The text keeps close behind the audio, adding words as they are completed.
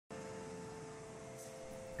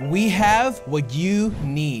We have what you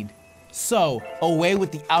need. So, away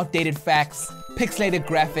with the outdated facts, pixelated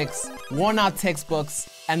graphics, worn-out textbooks,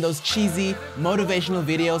 and those cheesy, motivational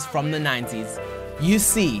videos from the 90s. You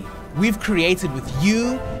see, we've created with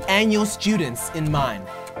you and your students in mind.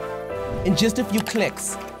 In just a few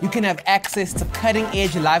clicks, you can have access to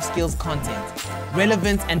cutting-edge life skills content,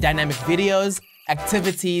 relevant and dynamic videos,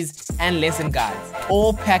 activities, and lesson guides,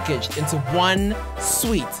 all packaged into one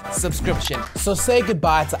sweet subscription. So say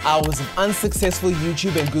goodbye to hours of unsuccessful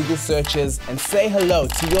YouTube and Google searches and say hello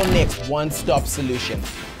to your next one-stop solution.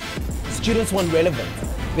 Students want relevance,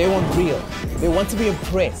 they want real, they want to be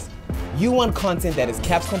impressed. You want content that is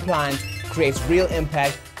CAPS compliant, creates real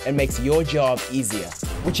impact, and makes your job easier.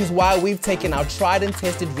 Which is why we've taken our tried and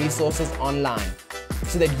tested resources online,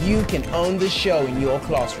 so that you can own the show in your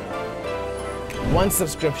classroom. One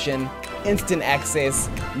subscription, instant access,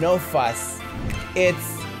 no fuss.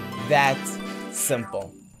 It's that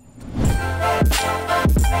simple.